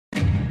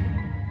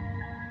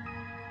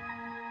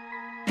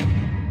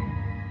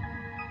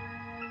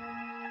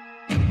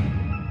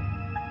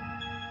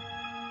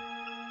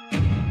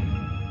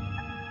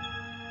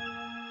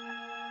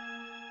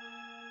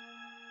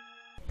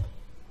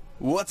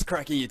What's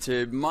cracking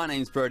YouTube? My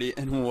name's Brodie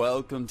and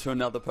welcome to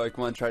another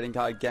Pokemon trading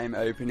card game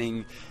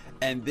opening.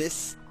 And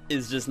this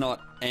is just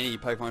not any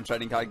Pokemon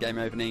trading card game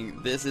opening.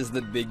 This is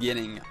the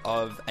beginning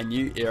of a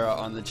new era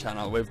on the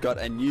channel. We've got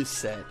a new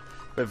set.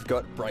 We've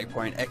got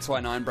BREAKpoint,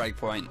 XY9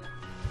 BREAKpoint.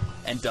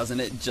 And doesn't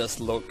it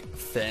just look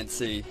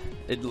fancy?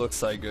 It looks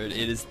so good.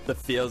 It is the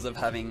feels of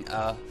having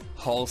a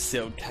whole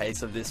sealed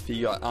case of this for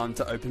you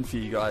to open for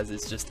you guys.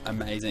 It's just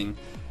amazing.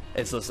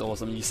 It's just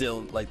awesome. You see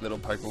like little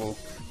Pokeball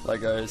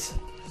logos.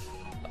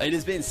 It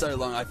has been so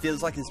long. I feel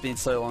like it's been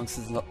so long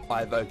since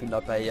I've opened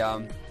up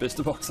a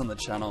booster box on the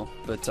channel.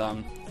 But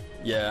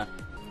yeah,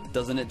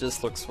 doesn't it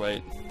just look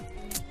sweet?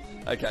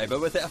 Okay, but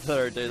without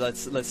further ado,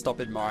 let's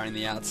stop admiring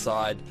the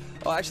outside.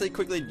 Oh, actually,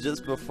 quickly,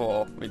 just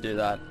before we do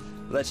that,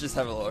 let's just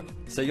have a look.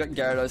 So you got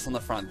Gyarados on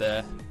the front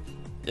there.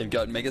 You've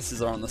got Mega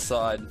Scizor on the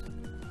side.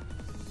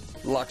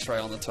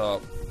 Luxray on the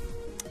top.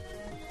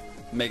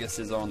 Mega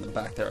Scizor on the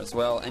back there as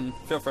well. And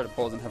feel free to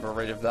pause and have a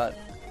read of that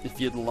if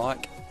you'd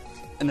like.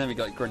 And then we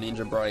got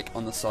Greninja Break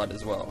on the side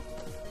as well.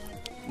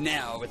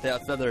 Now,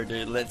 without further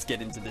ado, let's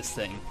get into this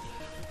thing.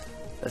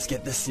 Let's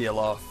get the seal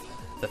off.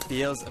 The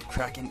feels of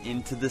cracking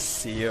into the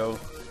seal.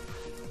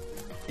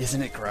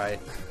 Isn't it great?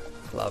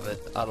 Love it.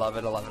 I love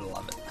it, I love it, I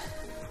love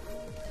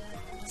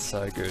it.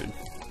 So good.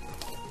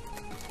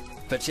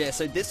 But yeah,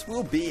 so this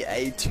will be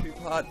a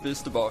two-part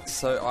booster box.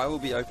 So I will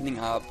be opening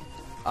up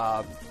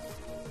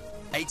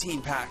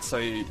 18 packs, so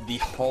the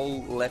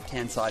whole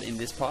left-hand side in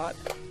this part.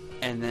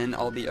 And then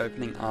I'll be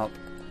opening up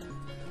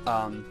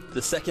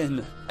the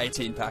second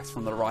 18 packs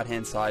from the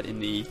right-hand side in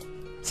the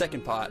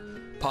second part.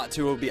 Part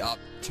 2 will be up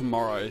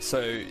tomorrow,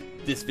 so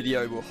this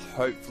video will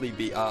hopefully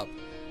be up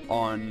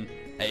on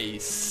a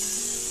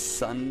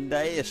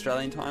Sunday,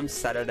 Australian time,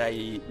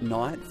 Saturday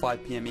night,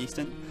 5 PM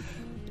Eastern,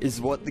 is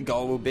what the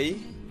goal will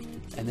be.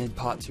 And then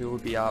part 2 will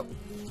be up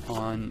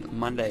on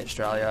Monday,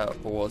 Australia,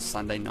 or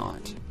Sunday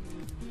night.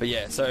 But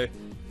yeah, so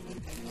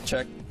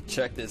check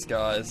this,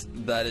 guys.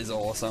 That is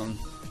awesome.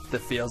 The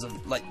feels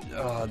of like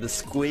the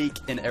squeak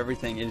and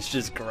everything is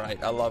just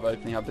great. I love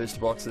opening up booster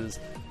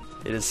boxes.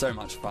 It is so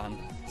much fun.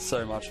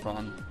 So much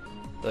fun.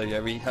 There you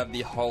go. We have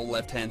the whole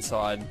left-hand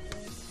side.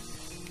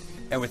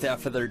 And without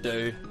further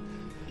ado,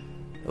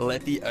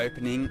 let the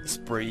opening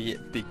spree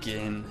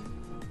begin.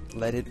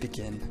 Let it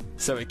begin.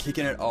 So we're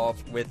kicking it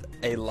off with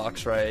a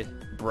Luxray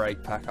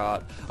Break pack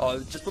art. Oh,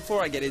 just before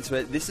I get into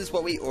it, this is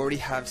what we already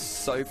have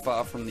so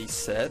far from the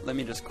set. Let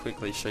me just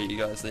quickly show you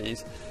guys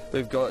these.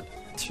 We've got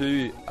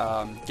two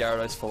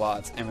Gyarados full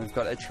arts, and we've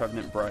got a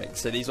Trevenant Break.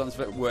 So these ones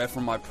were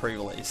from my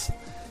pre-release.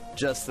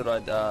 Just that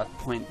I'd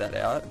point that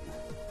out.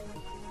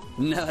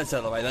 No, that's out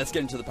of the way. Let's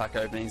get into the pack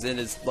openings. It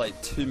is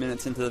like 2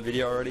 minutes into the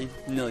video already.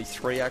 Nearly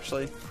 3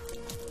 actually.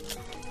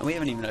 And we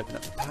haven't even opened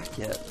up the pack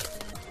yet.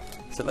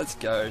 So let's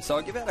go. So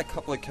I'll give out a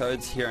couple of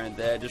codes here and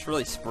there, just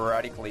really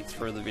sporadically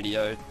through the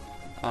video.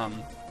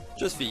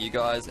 Just for you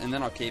guys, and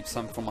then I'll keep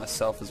some for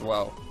myself as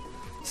well.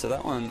 So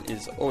that one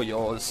is all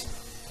yours.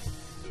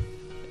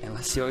 And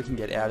let's see what we can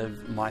get out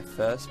of my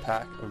first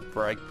pack of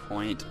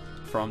BREAKpoint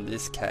from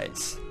this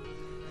case.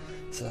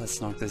 So let's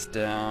knock this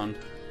down.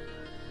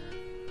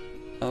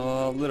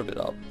 A little bit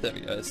up. There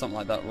we go. Something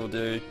like that will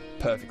do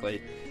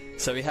perfectly.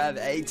 So we have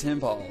a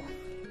Tympole.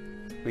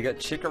 We got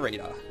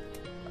Chikorita,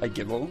 a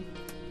Gibble,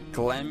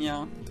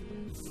 Glameow,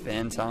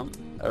 Phantom,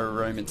 a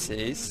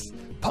Aromatisse,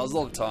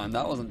 Puzzle of Time.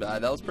 That wasn't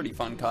bad. That was a pretty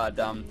fun card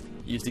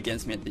used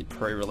against me at the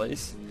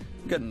pre-release.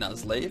 We got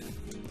Nuzleaf.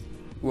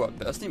 Ooh, a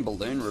Bursting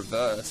Balloon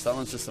Reverse. That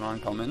one's just an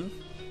uncommon.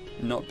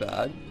 Not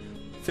bad.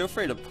 Feel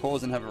free to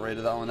pause and have a read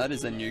of that one. That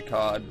is a new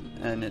card,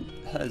 and it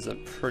has a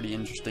pretty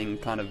interesting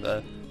kind of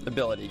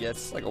ability.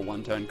 It's like a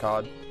one-turn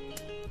card.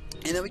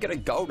 And then we got a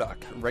Golduck,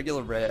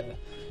 regular rare.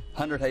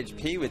 100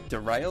 HP with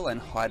Derail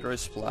and Hydro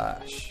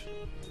Splash.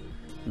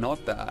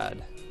 Not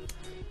bad.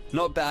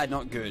 Not bad,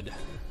 not good.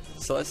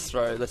 So let's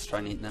try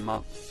and eat them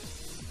up.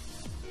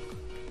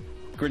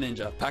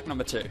 Greninja, pack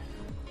number 2.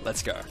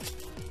 Let's go.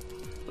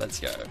 Let's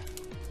go.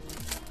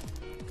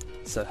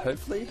 So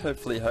hopefully,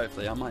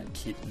 I might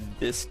keep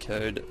this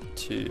code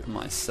to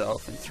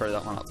myself and throw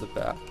that one up the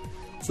back.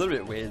 It's a little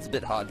bit weird. It's a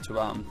bit hard to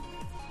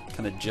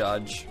kind of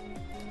judge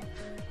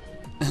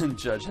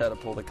how to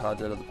pull the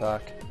cards out of the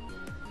pack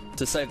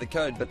to save the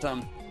code. But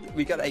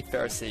we got a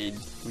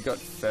Ferroseed, we got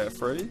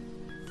Furfrou,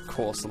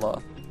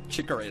 Corsola,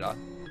 Chikorita,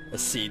 a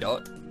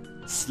Seedot,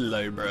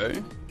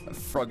 Slowbro, a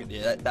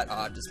Frogadier. That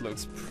art just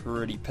looks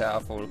pretty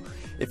powerful.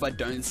 If I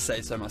don't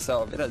say so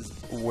myself, it has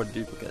wood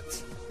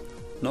duplicates.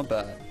 Not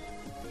bad.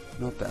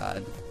 Not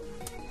bad.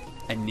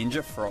 A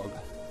Ninja Frog.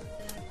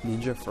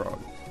 Ninja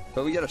Frog.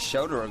 But we got a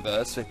Shelter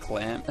Reverse with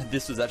Clamp.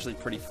 This was actually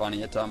pretty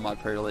funny at my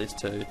pre-release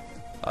too.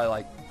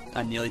 I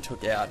nearly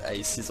took out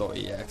a Scizor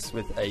EX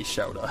with a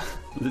Shelter.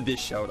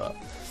 This Shelter.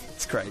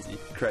 It's crazy.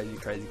 Crazy,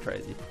 crazy,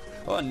 crazy.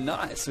 Oh,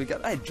 nice. We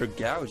got a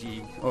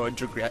Dragouge, or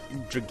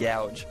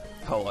Dragouge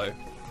Holo.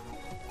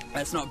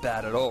 That's not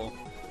bad at all.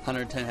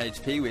 110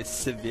 HP with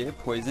Severe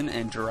Poison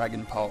and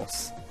Dragon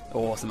Pulse.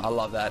 Awesome. I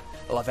love that.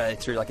 I love how they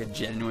threw like a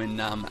genuine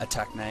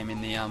attack name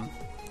in the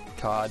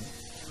card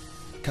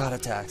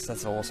attacks.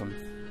 That's awesome.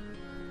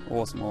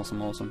 Awesome,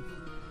 awesome, awesome.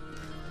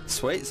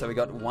 Sweet, so we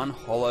got one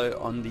holo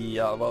on the,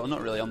 well,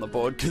 not really on the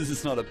board because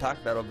it's not a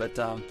pack battle, but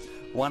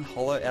one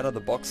holo out of the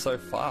box so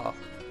far.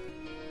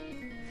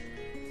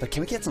 But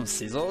can we get some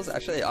scissors?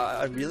 Actually,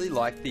 I really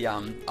like the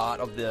art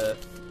of the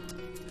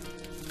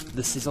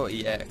Scissor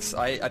EX.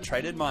 I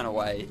traded mine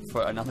away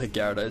for another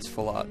Gyarados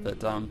full art,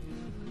 but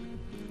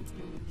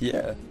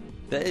yeah,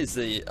 there is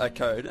a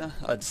code.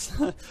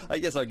 I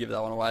guess I'll give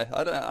that one away.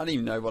 I don't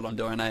even know what I'm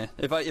doing.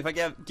 If I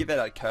give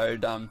out a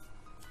code,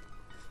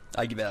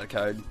 I give out a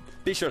code.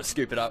 Be sure to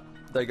scoop it up,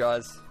 though,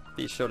 guys.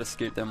 Be sure to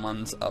scoop them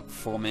ones up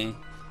for me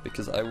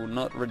because I will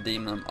not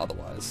redeem them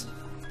otherwise.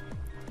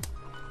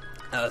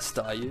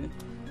 Staryu.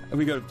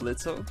 We got a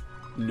Blitzel,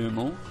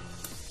 Numel,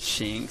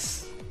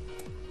 Shinx.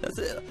 That's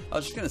it. I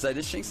was just gonna say,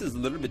 this Shinx is a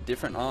little bit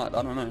different art.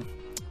 I don't know.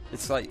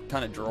 It's like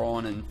kind of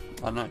drawn and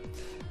I don't know,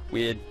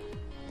 weird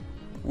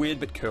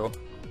but cool.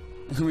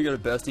 We got a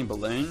Bursting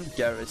Balloon,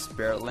 Gyarados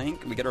Spirit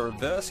Link. We got a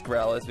Reverse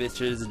Growlithe,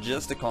 which is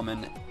just a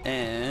common,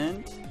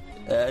 and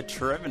a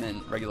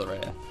Trevenant regular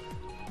rare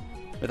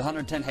with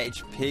 110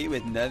 HP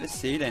with Nervous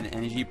Seed and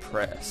Energy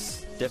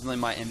Press. Definitely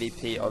my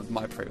MVP of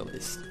my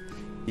pre-release.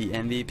 The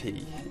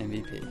MVP.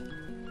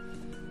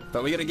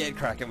 But we gotta get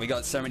cracking. We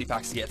got so many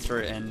packs to get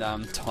through, and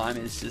time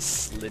is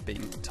just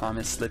slipping. Time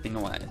is slipping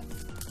away.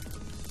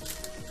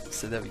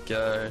 So there we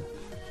go.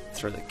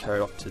 Throw the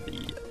code off to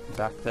the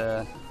back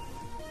there.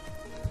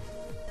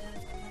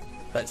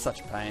 That's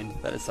such a pain.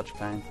 That is such a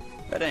pain.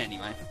 But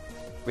anyway,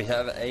 we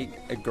have a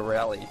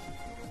Growly,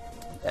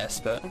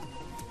 Esper,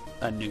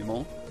 a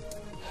Numel,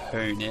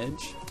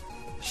 Honedge,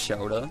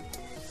 Shelter,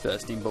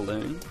 Bursting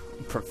Balloon,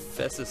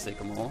 Professor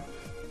Sycamore,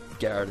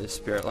 Gyarados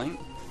Spirit Link,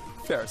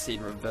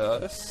 Ferroseed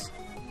Reverse,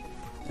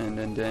 and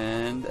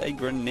a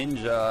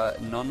Greninja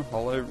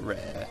non-holo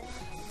rare.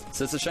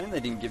 So it's a shame they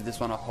didn't give this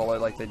one a holo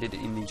like they did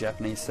in the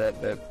Japanese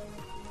set, but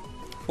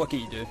what can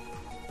you do?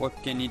 What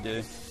can you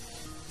do?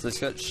 So it's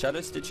got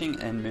Shadow Stitching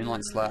and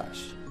Moonlight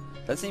Slash.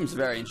 That seems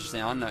very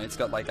interesting. I don't know, it's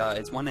got like,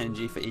 it's one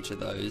energy for each of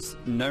those.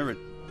 No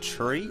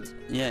retreat?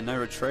 Yeah, no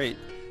retreat.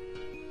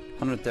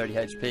 130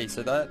 HP,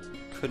 so that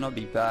could not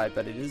be bad,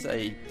 but it is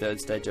a 3rd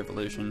stage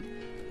evolution.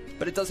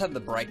 But it does have the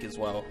break as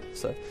well,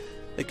 so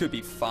it could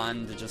be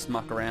fun to just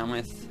muck around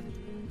with.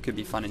 Could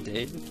be fun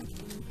indeed.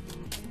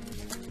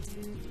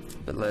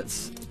 But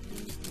let's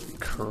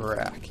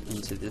crack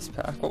into this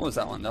pack. What was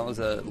that one? That was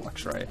a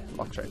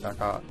Luxray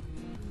pack art.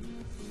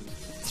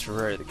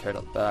 Throw the code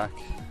up the back.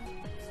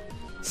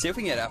 See if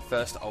we can get our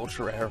first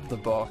ultra rare of the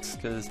box,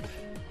 because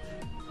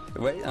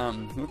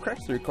we've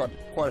cracked through quite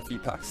a few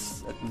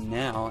packs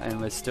now, and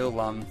we're still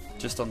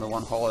just on the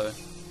one holo.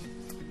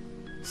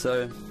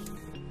 So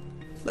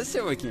let's see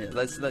what we can get.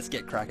 Let's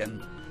get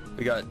cracking.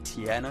 We got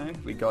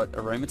Tiano, we got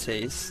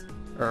Aromatisse,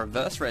 a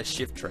reverse rare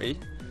Shiftry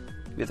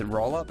with a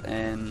roll up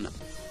and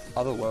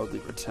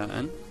otherworldly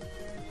return,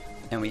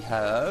 and we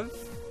have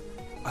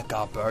a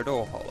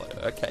Garbodor holo.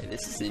 Okay,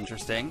 this is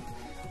interesting.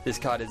 This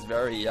card is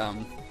very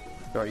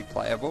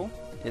playable.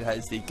 It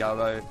has the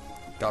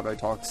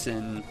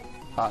Garbotoxin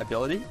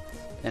ability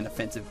and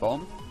offensive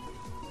bomb.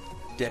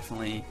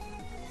 Definitely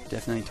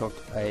took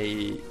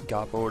a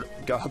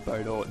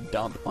Garbodor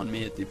dump on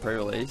me at the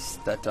pre-release.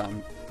 That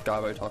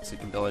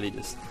Garbotoxic ability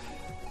just,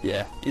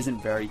 yeah,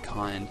 isn't very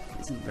kind.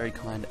 Isn't very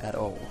kind at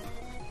all.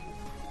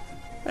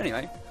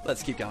 Anyway,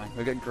 let's keep going.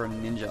 We've got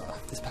Greninja.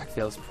 This pack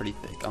feels pretty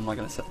thick. I'm not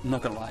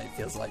gonna lie. It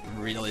feels like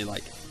really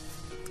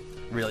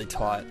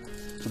tight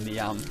in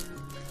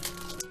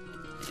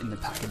the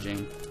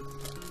packaging.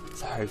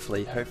 So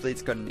hopefully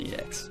it's got an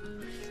EX.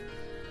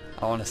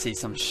 I want to see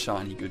some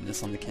shiny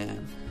goodness on the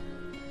can.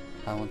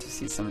 I want to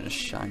see something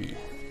shiny.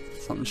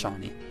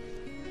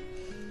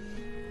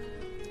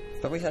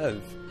 But we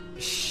have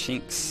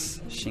Shinx,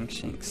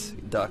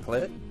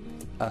 Darklet,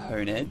 a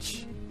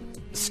Honedge,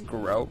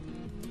 Skrelp,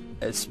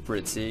 a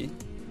Spritzy,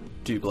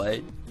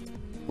 Doublade,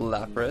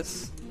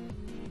 Lapras,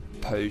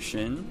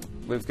 Potion.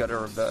 We've got a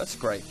Reverse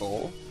Great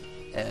Ball,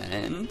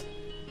 and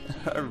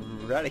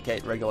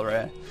Eradicate regular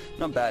rare.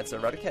 Not bad. So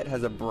Eradicate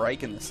has a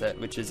break in the set,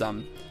 which is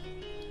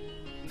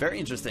very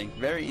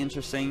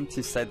interesting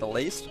to say the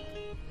least.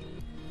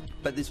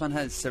 But this one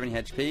has 70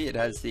 HP, it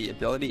has the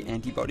ability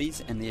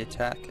Antibodies and the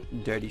attack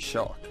Dirty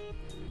Shock.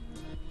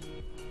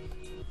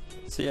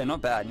 So yeah,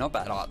 not bad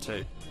art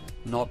too.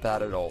 Not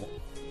bad at all.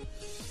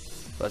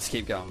 Let's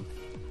keep going.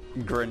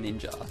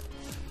 Greninja.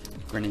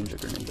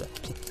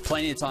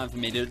 Plenty of time for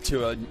me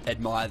to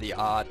admire the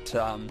art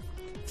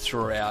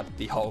throughout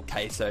the whole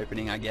case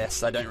opening, I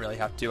guess. I don't really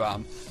have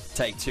to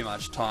take too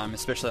much time,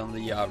 especially on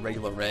the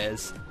regular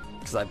rares,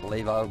 because I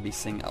believe I will be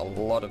seeing a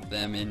lot of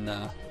them in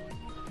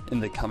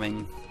the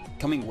coming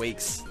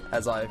weeks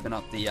as I open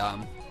up the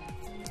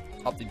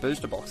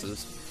booster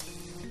boxes.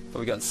 But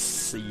we got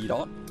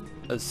Seedot,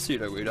 a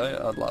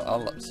Sudowoodo. I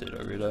love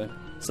Sudowoodo.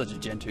 Such a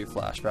Gen 2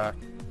 flashback.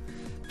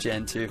 We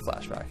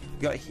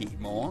got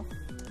Heatmore,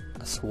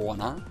 a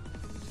Swanna.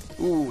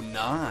 Ooh,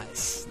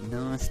 nice. A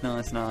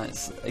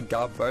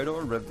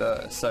Garbodor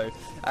Reverse. So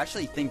I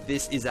actually think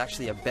this is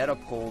actually a better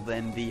pull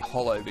than the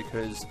holo,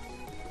 because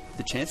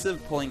the chance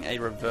of pulling a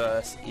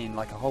reverse in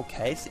like a whole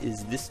case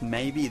is this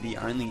may be the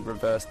only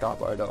reverse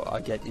Garbodor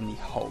I get in the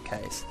whole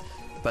case.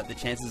 But the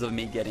chances of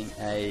me getting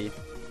a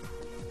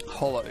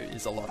holo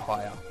is a lot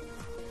higher.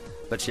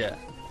 But yeah.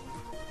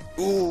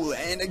 Ooh,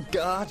 and a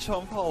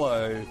Garchomp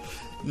holo.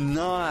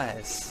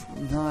 Nice.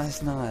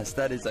 Nice, nice.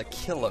 That is a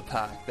killer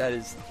pack. That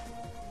is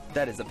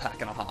a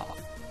pack and a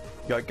half.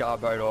 We got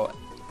Garbodor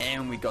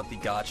and we got the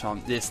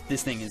Garchomp. This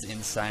thing is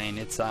insane.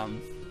 It's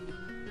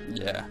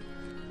yeah.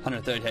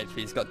 130 HP,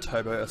 it's got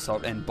Turbo,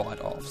 Assault, and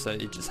Bite Off, so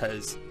it just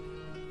has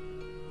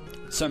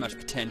so much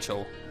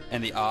potential,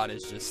 and the art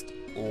is just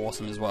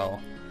awesome as well.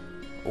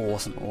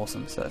 Awesome,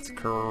 awesome, so that's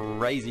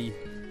crazy.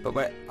 But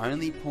we're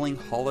only pulling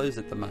holos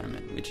at the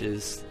moment, which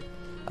is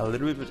a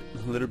little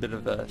bit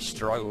of a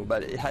struggle,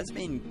 but it has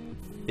been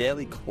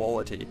fairly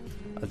quality,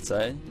 I'd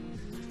say.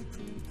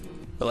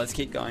 But let's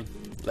keep going.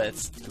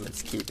 Let's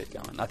keep it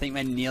going. I think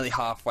we're nearly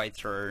halfway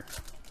through.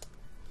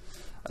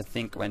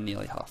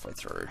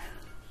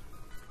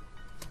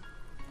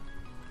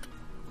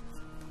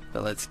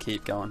 But let's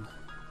keep going.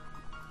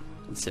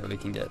 Let's see what we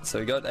can get. So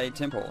we got a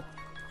Temple.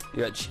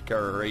 We got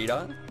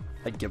Chikorita,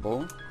 a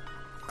Gibble,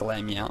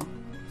 Glameow,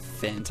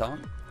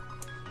 Phantom,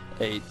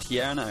 a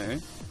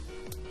Tierno,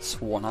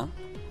 Swanna,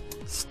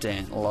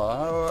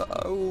 Stantler.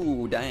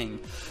 Oh, dang.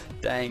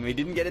 Dang, we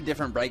didn't get a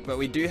different break, but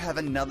we do have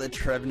another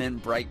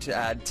Trevenant break to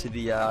add to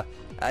the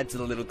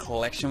little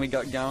collection we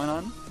got going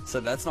on.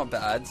 So that's not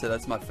bad. So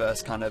that's my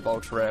first kind of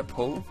ultra rare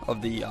pull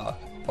of the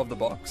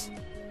box.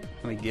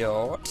 And we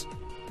got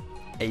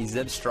a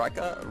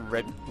Zebstrika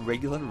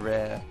regular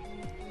rare.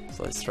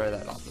 So let's throw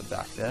that off the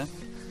back there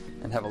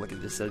and have a look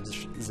at this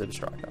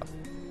Zebstrika.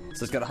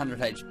 So it's got 100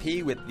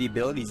 HP with the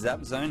ability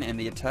Zap Zone and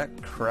the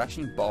attack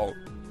Crashing Bolt.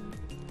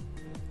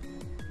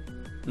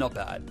 Not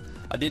bad.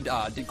 I did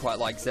quite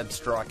like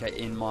Zebstrika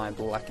in my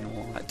Black and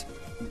White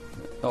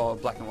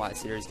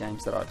series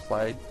games that I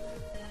played.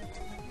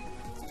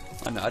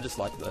 I know, I just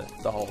like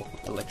the whole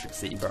electric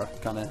zebra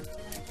kind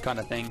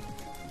of thing.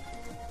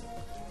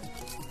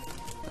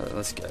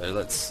 Let's go.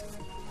 Let's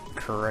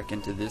crack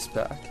into this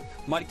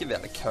pack. Might give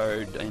out a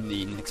code in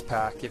the next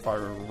pack if I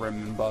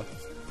remember.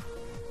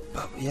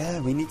 But yeah,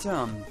 we need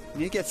to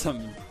get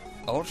some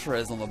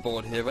ultras on the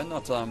board here. We're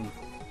not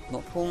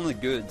pulling the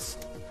goods.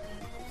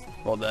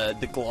 Well,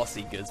 the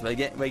glossy goods. We're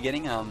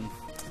getting a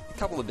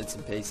couple of bits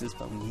and pieces,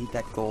 but we need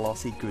that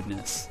glossy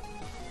goodness.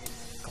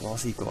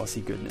 Glossy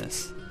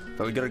goodness.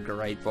 But we got a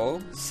Great Ball,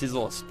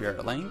 Sizzle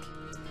Spirit Link,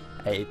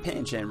 a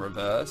Pancham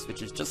Reverse,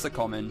 which is just a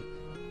common,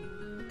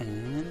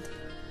 and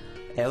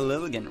a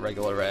Lilligant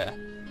regular rare.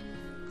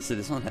 So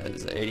this one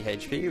has 80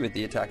 HP with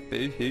the attack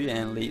Boo-hoo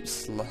and Leaf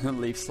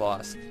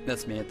Slice.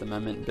 That's me at the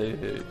moment,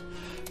 Boo-hoo.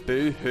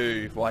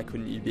 Boo-hoo, why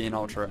couldn't you be an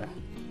ultra rare?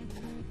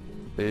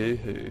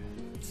 Boo-hoo.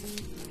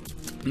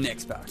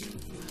 Next pack.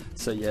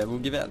 So yeah, we'll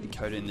give out the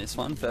code in this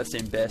one. First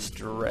and best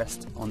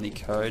dressed on the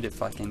code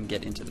if I can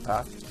get into the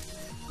pack.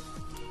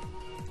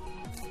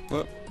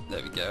 Whoop,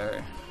 there we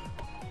go.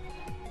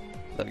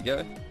 There we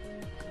go.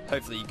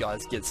 Hopefully you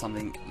guys get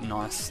something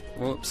nice.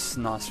 Whoops,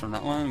 nice from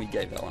that one. We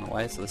gave that one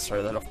away, so let's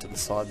throw that off to the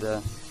side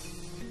there.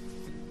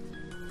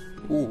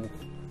 Ooh.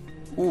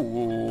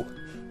 Ooh.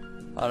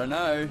 I don't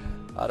know.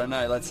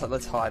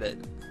 Let's hide it.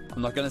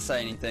 I'm not gonna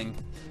say anything.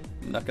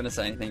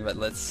 But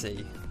let's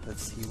see.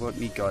 Let's see what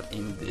we got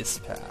in this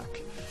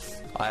pack.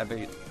 I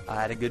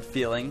had a good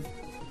feeling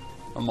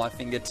on my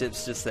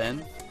fingertips just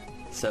then.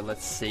 So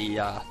let's see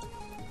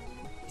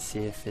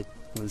if it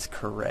was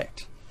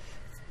correct.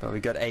 But we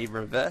got a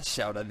reverse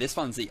Shelter. This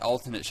one's the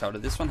alternate Shelter.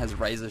 This one has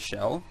Razor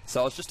Shell.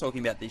 So I was just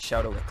talking about the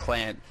Shelter with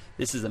Clamp.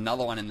 This is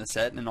another one in the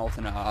set, an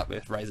alternate art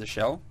with Razor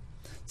Shell.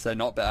 So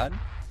not bad.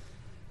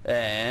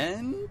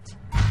 And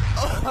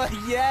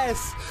oh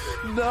yes!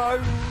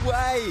 No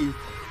way!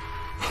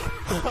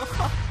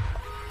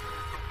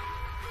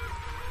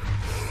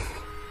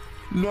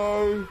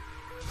 No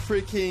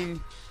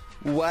freaking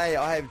way!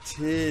 I have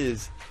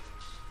tears.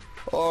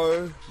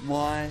 Oh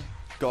my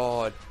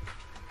god!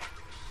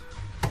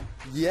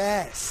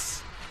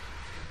 Yes!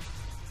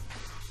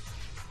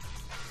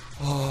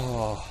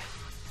 Oh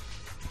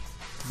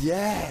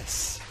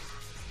yes!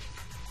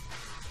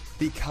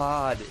 The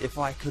card, if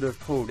I could have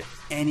pulled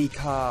any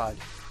card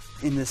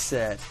in the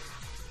set,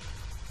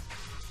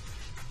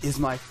 is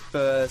my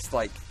first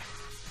like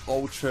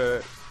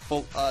ultra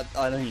full art.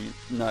 I don't even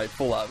know,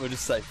 full art, we'll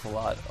just say full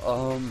art.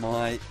 Oh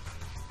my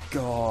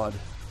god.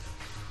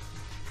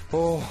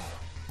 Oh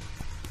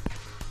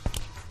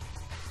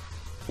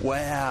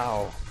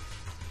wow.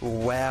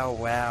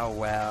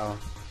 Wow.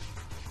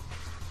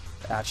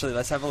 Actually,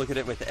 let's have a look at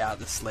it without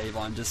the sleeve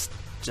on, just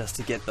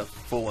to get the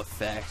full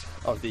effect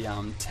of the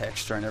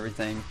texture and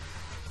everything.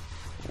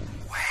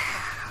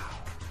 Wow.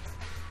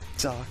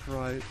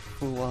 Darkrai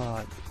full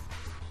art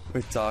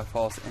with Dark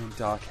Pulse and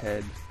Dark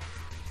Head.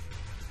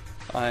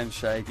 I am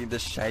shaking. The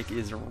shake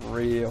is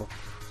real.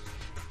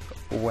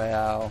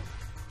 Wow.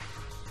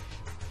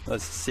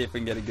 Let's see if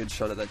we can get a good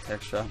shot at that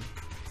texture.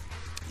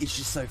 It's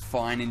just so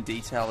fine in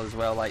detail as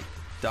well. Like,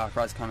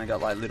 Darkrai's kind of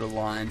got like little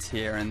lines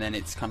here, and then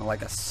it's kind of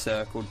like a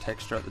circled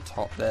texture at the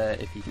top there,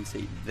 if you can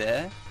see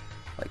there.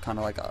 Like kind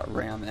of like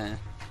around there.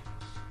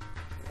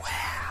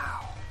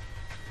 Wow.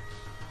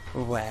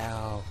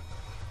 Wow.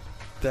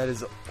 That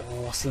is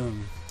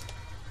awesome.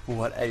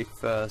 What a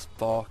first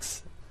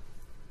box.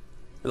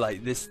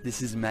 Like this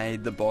has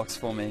made the box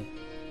for me.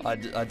 I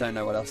don't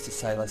know what else to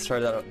say. Let's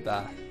throw that up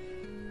back.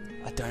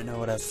 I don't know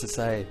what else to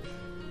say.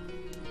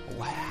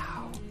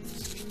 Wow.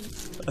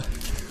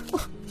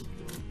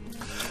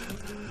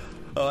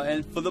 Oh,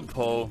 and for the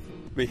poll,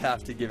 we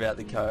have to give out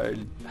the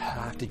code.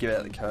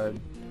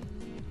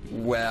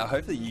 Wow,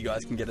 hopefully you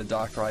guys can get a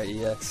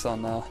Darkrai EX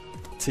on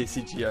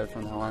TCGO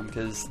from now on,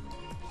 because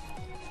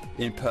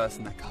in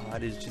person the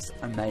card is just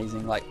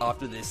amazing. Like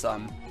after this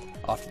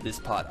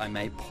part, I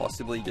may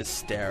possibly just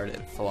stare at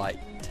it for like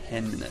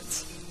 10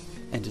 minutes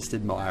and just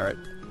admire it.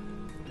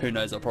 Who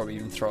knows, I'll probably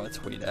even throw a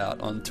tweet out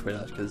on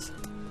Twitter, because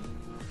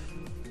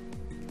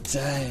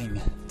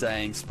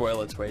dang,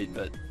 spoiler tweet,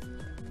 but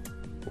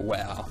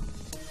wow.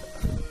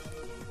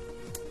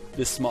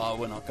 This smile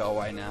will not go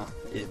away now.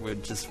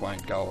 It just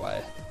won't go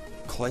away.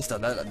 Cloister,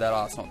 that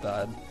art's not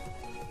bad.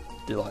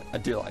 I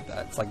do like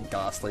that. It's like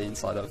ghastly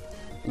inside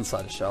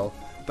a shell.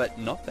 But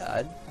not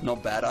bad.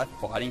 Not bad.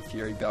 Fighting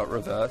Fury Belt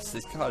reverse.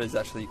 This card is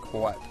actually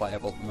quite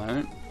playable at the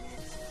moment.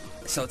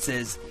 So it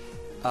says,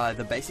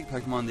 the basic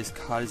Pokemon this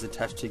card is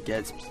attached to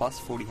gets plus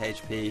 40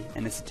 HP,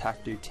 and its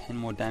attack do 10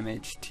 more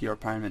damage to your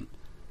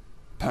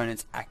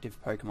opponent's active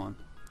Pokemon.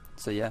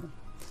 So yeah,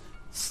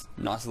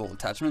 nice little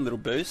attachment, little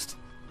boost.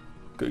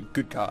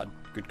 Good card.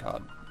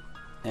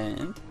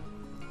 And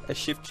a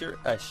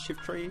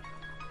Shiftry,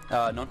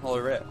 non-holo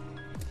rare.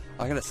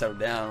 I gotta settle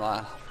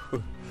down.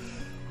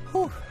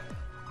 Whew.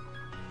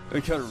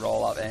 We gotta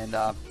roll up, and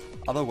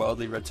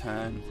otherworldly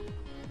return.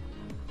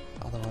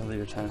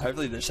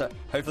 Hopefully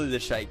the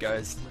shake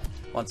goes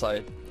once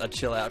I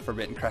chill out for a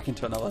bit and crack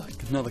into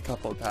another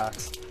couple of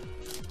packs.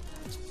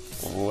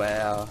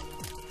 Wow.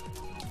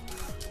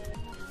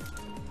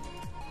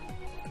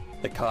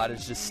 The card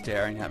is just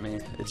staring at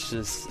me. It's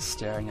just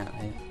staring at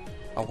me.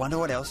 I wonder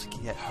what else we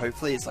can get.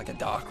 Hopefully it's like a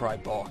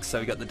Darkrai box. So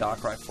we got the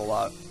Darkrai full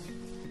up.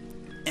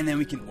 And then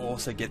we can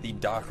also get the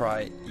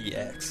Darkrai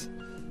EX.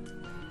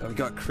 But we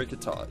got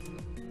Kricketot,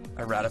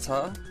 a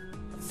Rattata,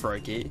 a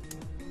Froakie,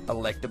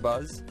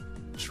 Electabuzz,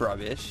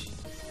 Trubbish,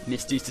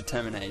 Misty's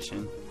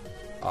Determination,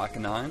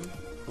 Arcanine,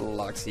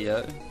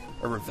 Luxio,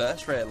 a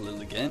reverse rare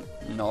Lilligant.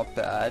 Not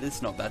bad.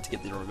 It's not bad to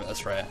get the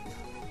reverse rare.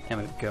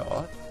 And we've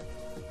got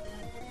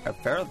a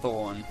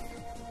Ferrothorn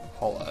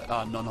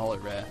non-holo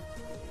rare.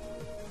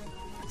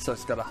 So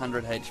it's got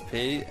 100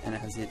 HP and it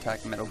has the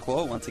attack Metal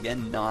Claw. Once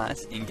again,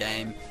 nice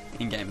in-game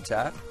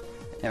attack.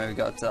 And we've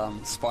got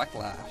Spike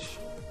Lash.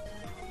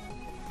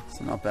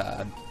 So not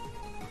bad.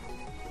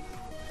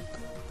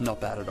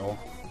 Not bad at all.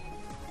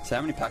 So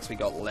how many packs we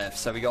got left?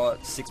 So we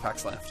got 6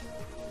 packs left.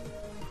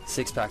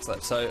 6 packs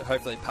left. So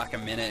hopefully pack a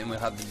minute and we'll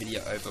have the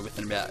video over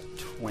within about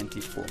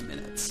 24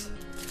 minutes.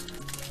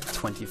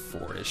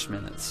 24-ish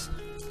minutes.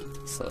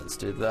 So let's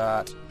do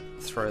that.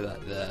 Throw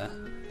that there.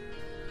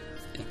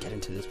 And get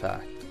into this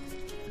pack.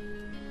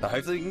 But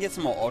hopefully we can get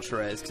some more ultra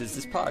rares, because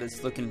this part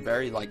is looking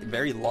very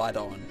light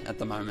on at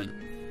the moment.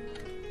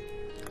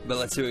 But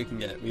let's see what we can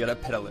get. We got a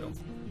Petalil,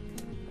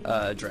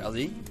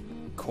 Drowsy,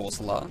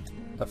 Corsola,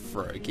 a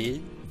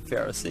Froakie,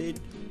 Ferroseed,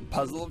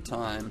 Puzzle of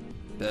Time,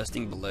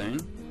 Bursting Balloon,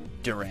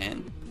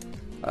 Duran,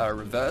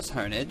 Reverse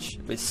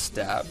Honedge with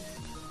Stab,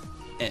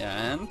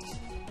 and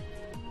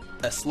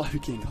a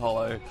Slowking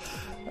Holo.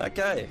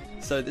 Okay,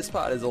 so this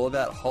part is all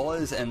about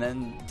holos and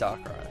then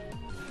Darkrai.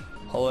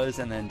 Holos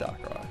and then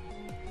Darkrai.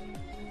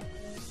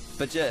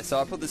 But yeah, so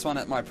I put this one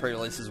at my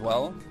pre-release as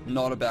well.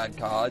 Not a bad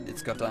card.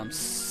 It's got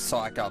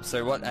Psych Up.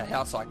 So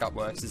how Psych Up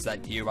works is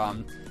that you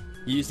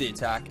use the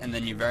attack, and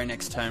then your very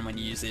next turn when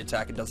you use the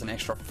attack, it does an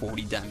extra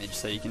 40 damage.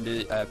 So you can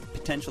do a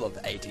potential of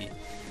 80,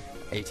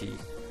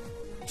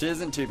 which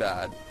isn't too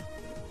bad.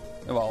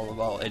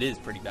 Well, it is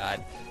pretty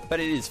bad, but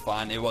it is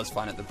fun. It was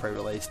fun at the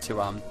pre-release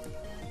to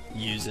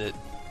use it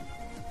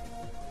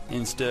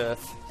in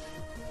stuff.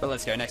 But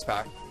let's go, next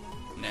pack.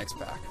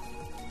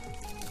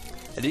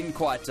 I didn't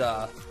quite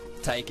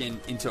take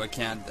into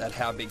account at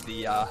how big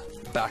the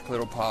back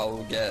little pile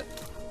will get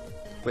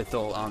with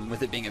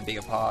it being a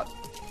bigger part,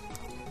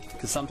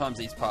 because sometimes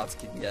these parts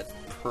can get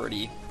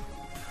pretty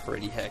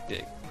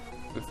hectic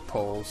with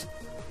pulls,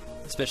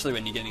 especially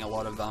when you're getting a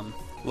lot of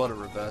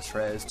reverse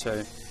rares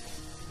too.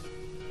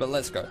 But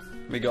let's go.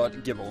 We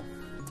got Gibble,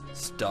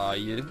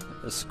 Staryu,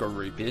 a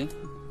Skorupi,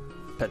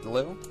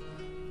 Petalil,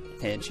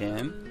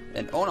 Pancham,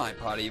 an all-night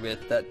party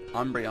with that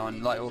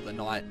Umbreon, like all the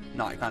night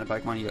kind of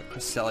Pokemon. You got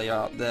Cresselia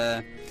up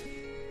there,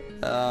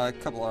 a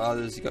couple of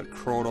others. You got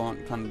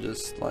Crawdaunt, kind of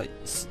just like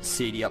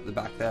seedy up the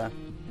back there.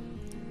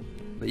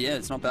 But yeah,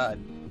 it's not bad.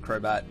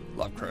 Crobat,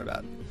 love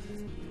Crobat.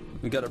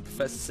 We got a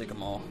Professor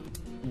Sycamore,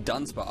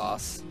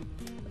 Dunsparce,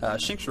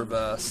 Shinx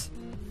Reverse,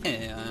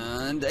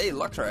 and a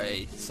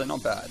Luxray. So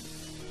not bad.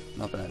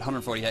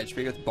 140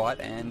 HP with Bite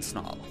and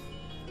Snarl.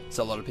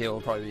 So a lot of people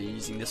will probably be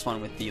using this one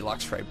with the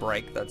Luxray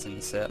break that's in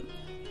the set.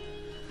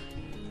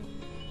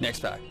 Next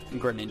pack,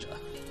 Greninja.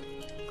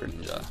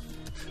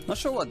 Not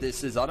sure what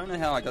this is. I don't know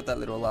how I got that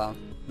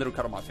little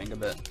cut on my finger,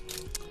 but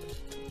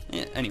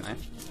yeah, anyway.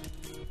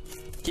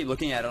 Keep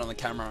looking at it on the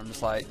camera, I'm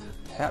just like,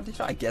 how did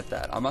I get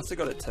that? I must have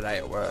got it today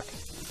at work.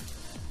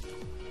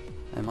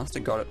 I must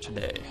have got it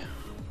today.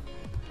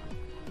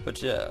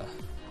 But yeah.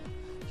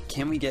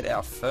 Can we get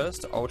our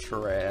first ultra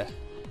rare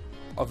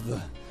of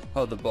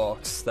the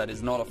box that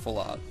is not a full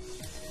art?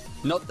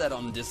 Not that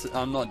I'm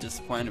not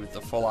disappointed with the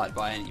full art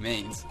by any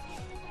means.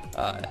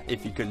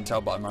 If you couldn't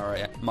tell by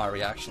my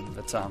reaction,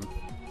 but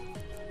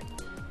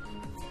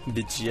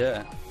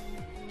yeah,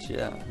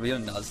 we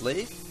got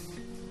Nuzleaf,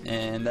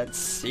 and that's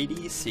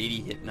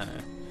CD Hypno.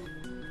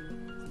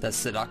 That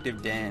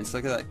Seductive Dance.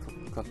 Look at that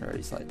clock already.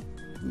 It's like,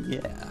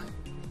 yeah.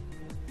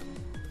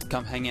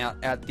 Come hang out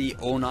at the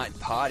all-night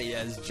party,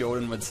 as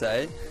Jordan would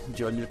say.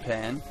 Jordan,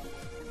 Japan.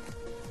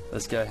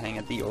 Let's go hang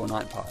at the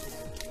all-night party.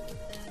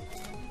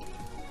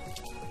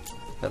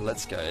 But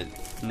let's go.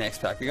 Next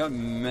pack, we got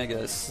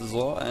Mega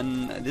Sizzle,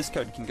 and this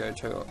code can go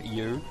to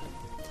you.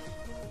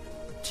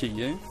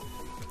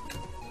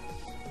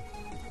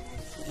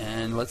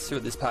 And let's see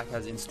what this pack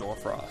has in store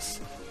for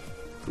us.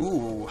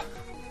 Ooh.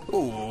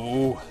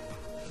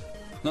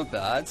 Not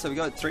bad. So we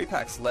got 3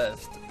 packs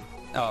left.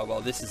 Oh,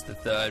 well, this is the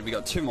 3rd. We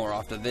got 2 more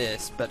after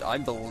this, but I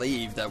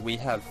believe that we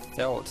have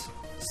felt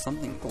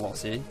something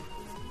glossy.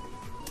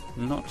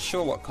 Not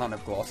sure what kind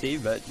of glossy,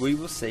 but we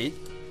will see.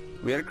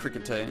 We had a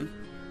Kricketune,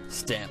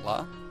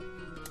 Stantler,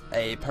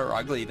 a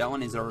Perugly. That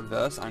one is a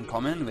reverse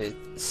uncommon with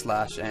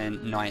Slash and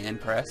Nyan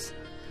Press,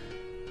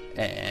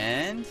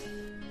 and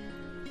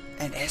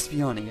an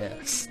Espeon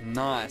EX.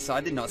 Nice. I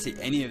did not see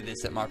any of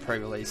this at my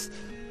pre-release.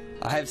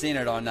 I have seen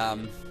it on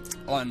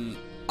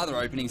other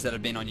openings that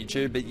have been on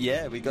YouTube, but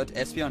yeah, we got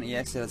Espeon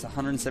EX that has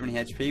 170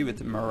 HP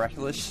with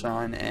Miraculous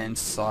Shine and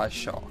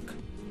Psyshock.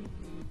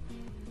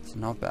 It's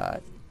not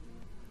bad.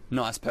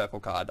 Nice purple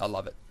card. I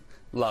love it.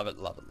 Love it.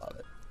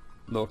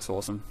 Looks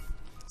awesome.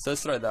 So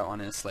let's throw that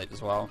one in a sleep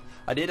as well.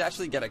 I did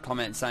actually get a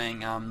comment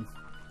saying,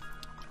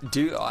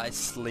 do I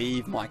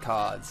sleeve my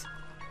cards?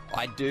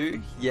 I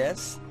do,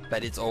 yes,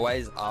 but it's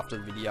always after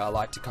the video. I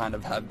like to kind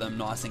of have them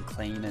nice and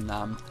clean and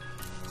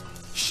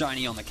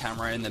shiny on the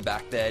camera in the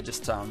back there,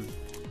 just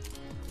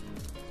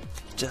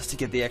to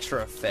get the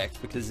extra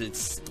effect, because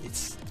it's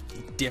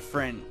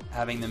different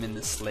having them in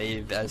the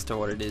sleeve as to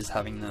what it is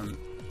having them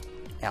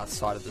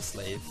outside of the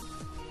sleeve.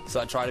 So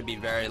I try to be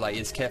very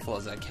as careful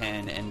as I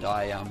can, and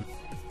I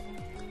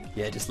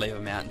just leave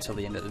them out until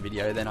the end of the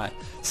video. Then I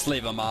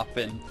sleeve them up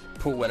and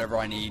pull whatever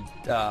I need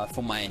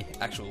for my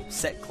actual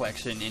set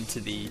collection into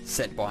the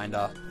set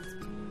binder,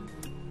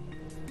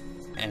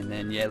 and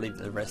then leave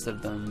the rest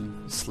of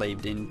them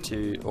sleeved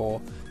into,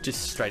 or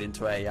just straight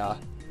into a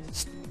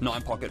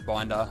 9-pocket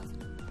binder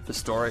for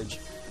storage.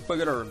 We've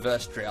got a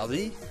reverse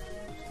Drowsy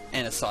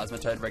and a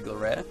Seismitoad regular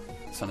rare.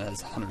 This one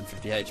has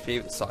 150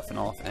 HP with Siphon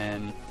Off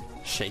and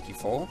Shaky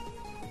Fall.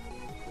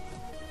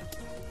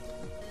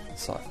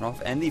 Siphon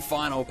Off. And the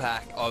final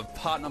pack of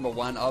part number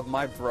 1 of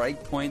my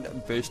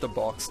BREAKpoint booster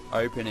box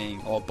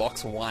opening, or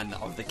box 1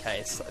 of the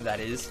case,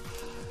 that is.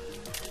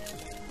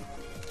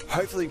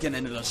 Hopefully we can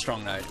end on a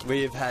strong note.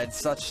 We've had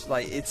such,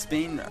 it's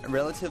been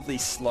relatively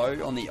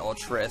slow on the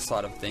ultra rare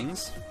side of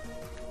things,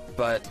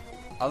 but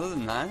other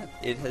than that,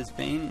 it has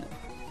been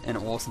an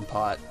awesome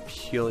part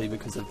purely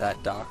because of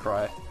that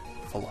Darkrai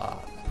full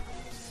art.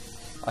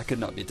 I could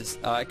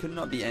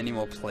not be any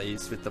more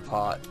pleased with the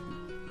part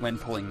when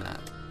pulling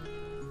that.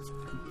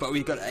 But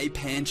we've got a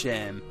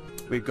Pancham,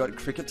 we've got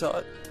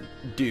Kricketot,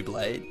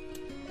 Doublade,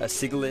 a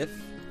Sigilyph,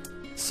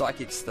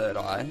 Psychic's Third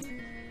Eye,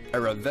 a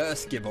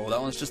reverse Gibble.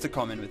 That one's just a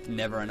common with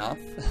never enough.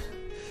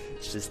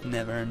 It's just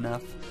never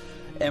enough.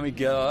 And we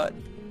got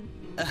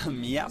a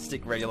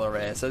Meowstic regular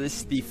rare. So this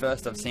is the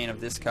first I've seen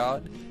of this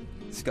card.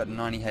 It's got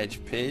 90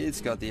 HP, it's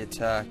got the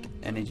attack,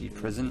 energy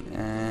present,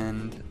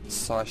 and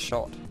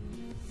Psyshot.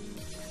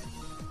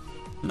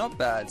 Not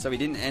bad. So we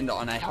didn't end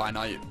on a high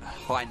note,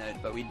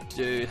 but we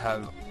do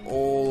have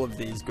all of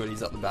these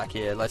goodies up the back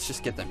here. Let's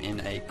just get them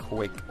in a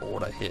quick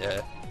order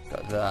here.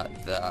 Got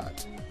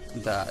that.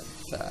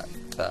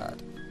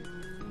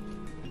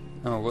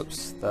 Oh,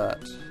 whoops,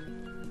 that.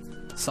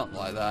 Something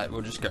like that.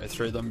 We'll just go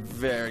through them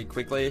very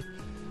quickly.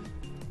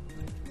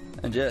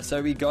 And yeah,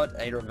 so we got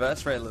a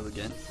reverse rare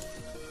Lilligant,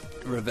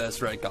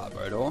 reverse rare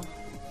Garbodor.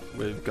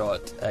 We've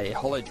got a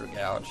Holo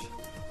Dragouge,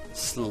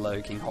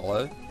 Slowking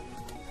Holo,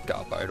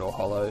 Garbodor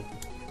Holo,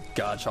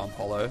 Garchomp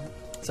Holo.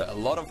 So a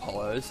lot of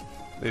holos.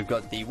 We've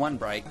got the 1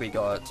 break, we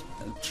got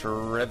a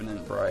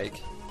Trevenant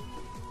break,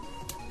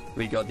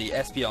 we got the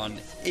Espeon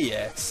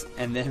EX,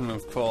 and then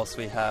of course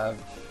we have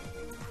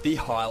the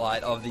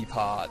highlight of the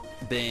part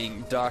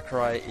being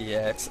Darkrai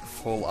EX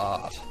full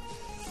art.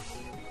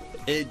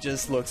 It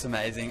just looks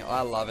amazing.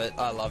 I love it.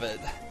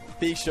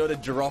 Be sure to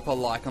drop a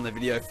like on the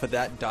video for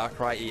that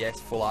Darkrai EX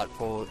full art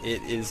pull.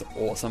 It is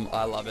awesome.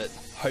 I love it.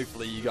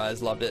 Hopefully you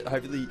guys loved it.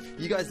 Hopefully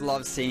you guys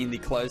love seeing the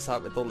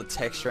close-up with all the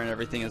texture and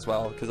everything as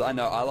well, because I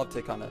know I love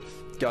to kind of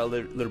go a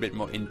little bit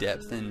more in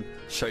depth and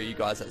show you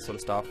guys that sort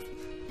of stuff.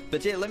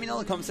 But yeah, let me know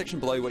in the comment section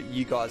below what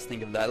you guys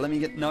think of that. Let me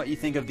know what you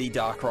think of the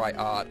Darkrai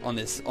art on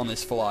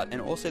this full art,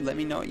 and also let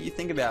me know what you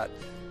think about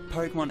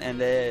Pokemon and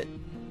their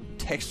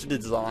texture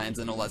designs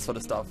and all that sort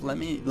of stuff. Let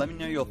me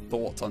know your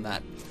thoughts on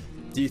that.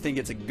 Do you think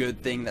it's a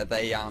good thing that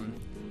they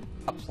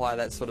apply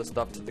that sort of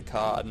stuff to the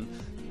card? And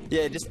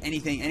yeah, just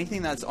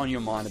anything that's on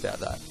your mind about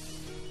that.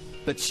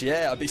 But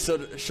yeah, I'll be sure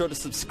to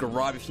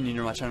subscribe if you're new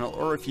to my channel,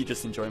 or if you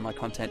just enjoy my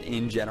content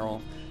in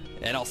general.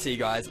 And I'll see you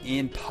guys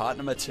in part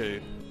number 2.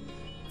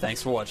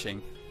 Thanks for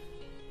watching.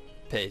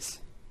 Peace.